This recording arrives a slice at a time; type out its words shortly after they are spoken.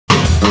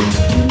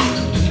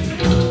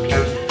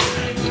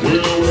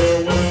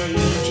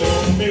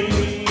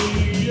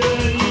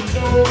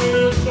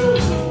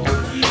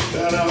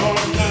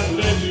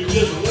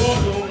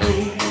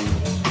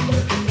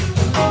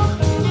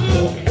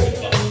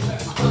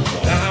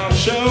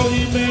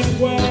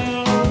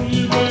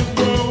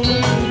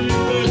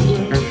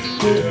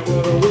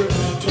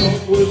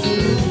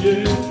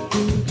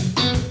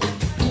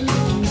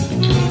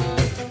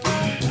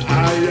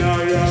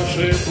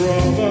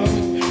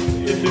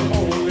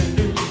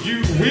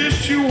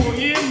Wish you were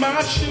in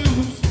my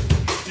shoes.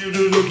 You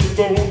just keep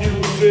on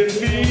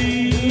using me.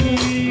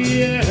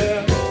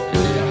 Yeah.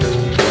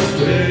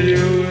 Tell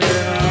you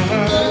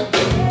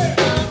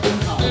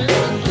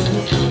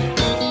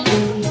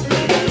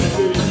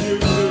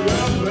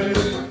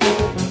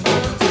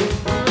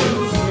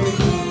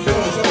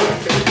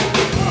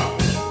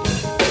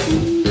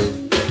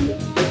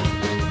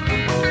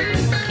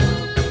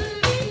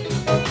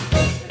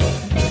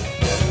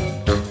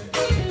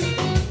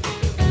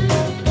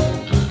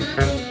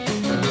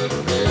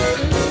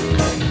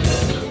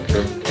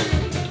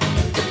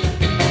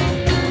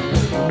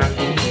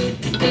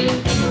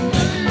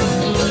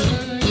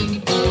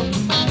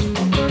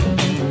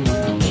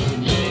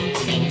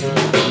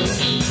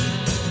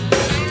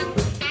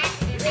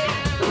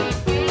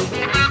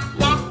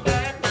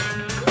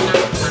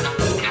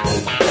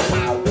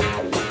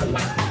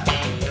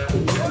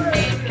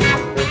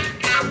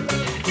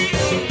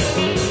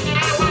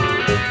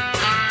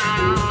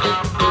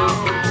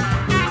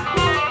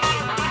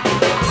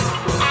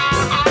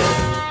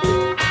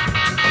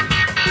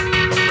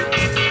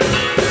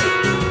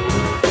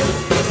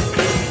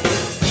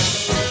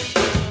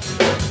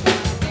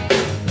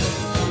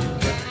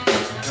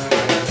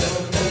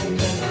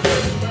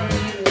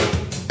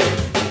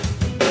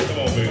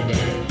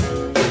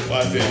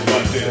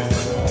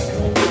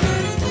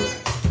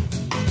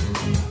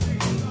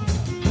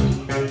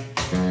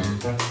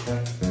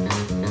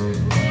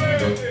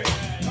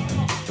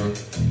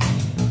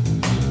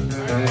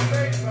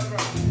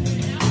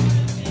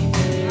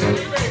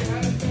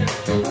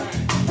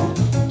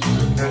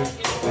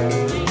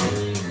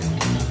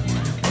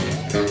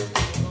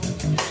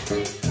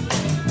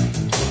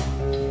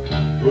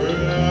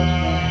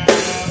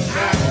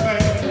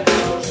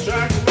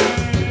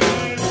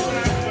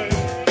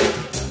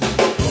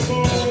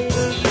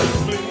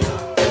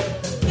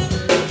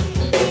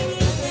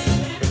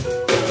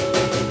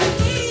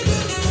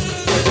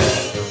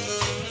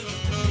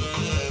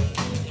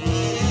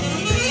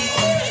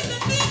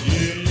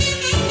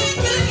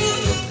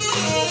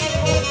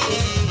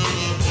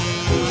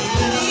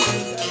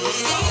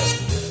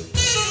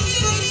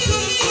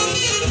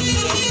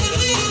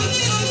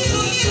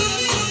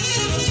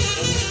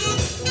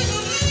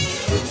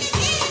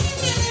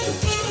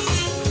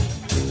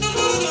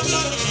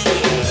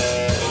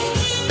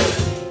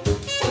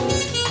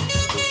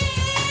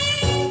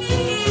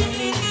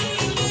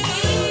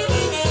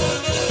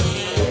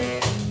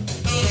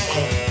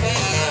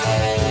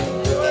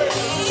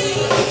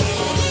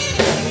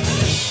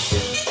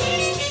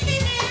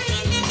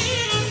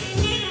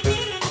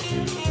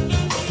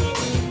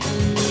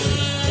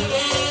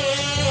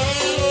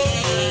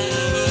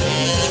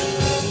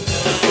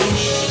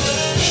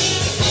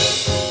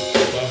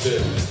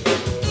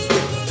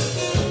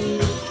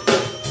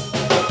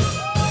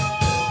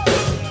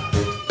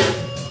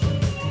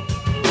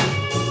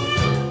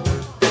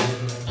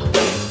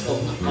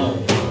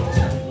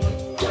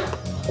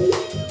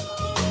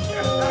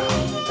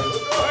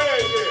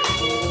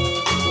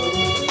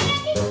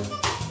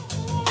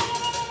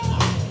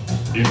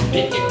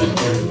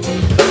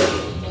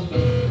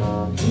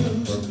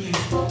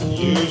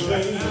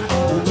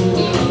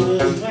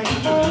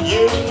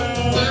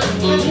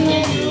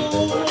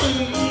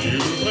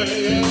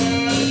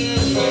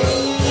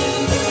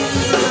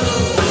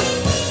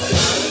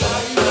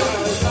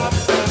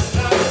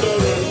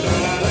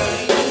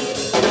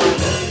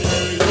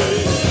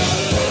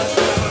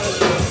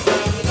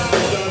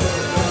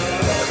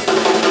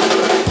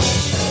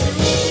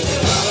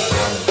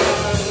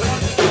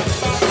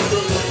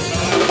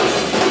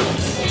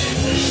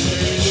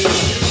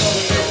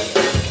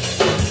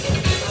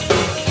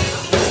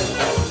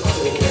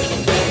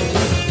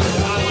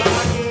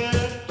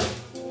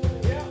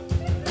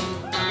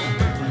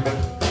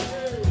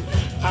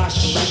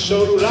so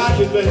like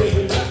it,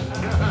 baby.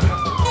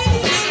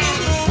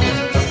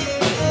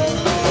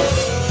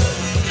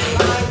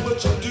 Like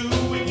what you do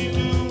when you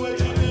do what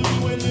you do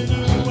when you do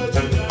what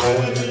you do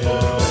what you do.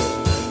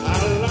 I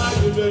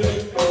like it, baby.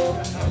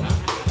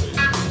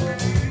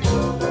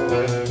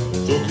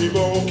 So keep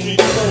on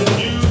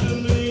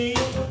using me,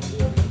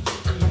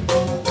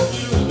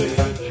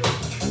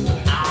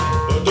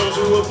 but don't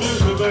you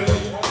abuse me, baby.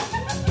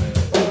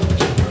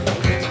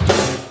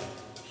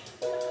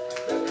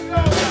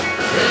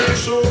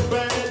 So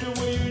bad the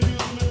way you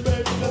use me,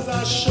 baby, 'cause I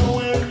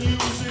sure am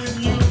using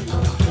you,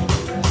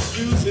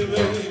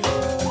 baby.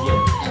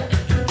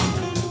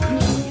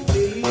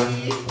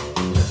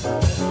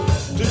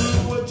 Do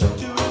what you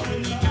do when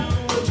you do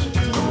what you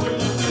do when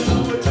you do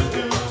what you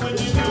do when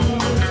you do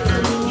what you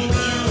do,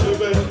 use me,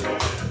 baby.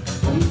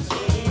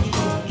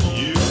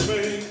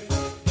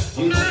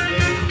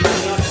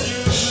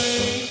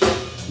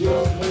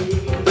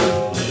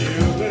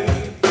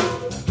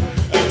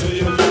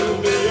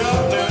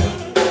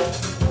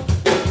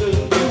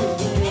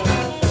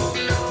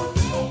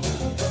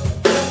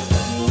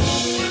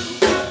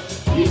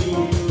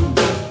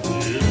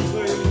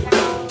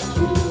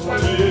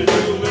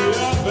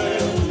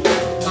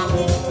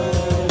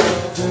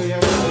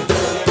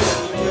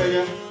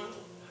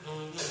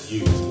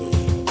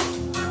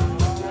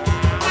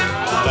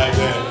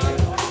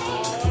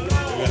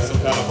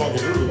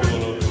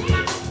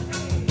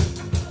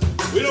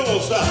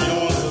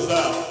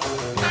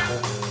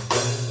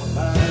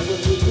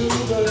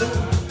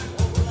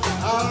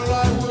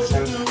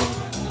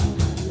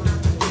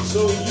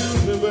 So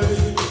use me,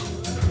 baby.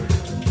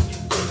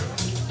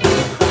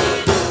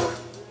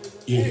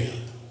 Yeah.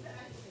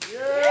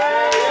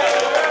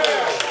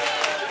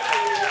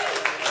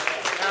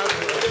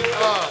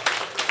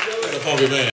 Funky man.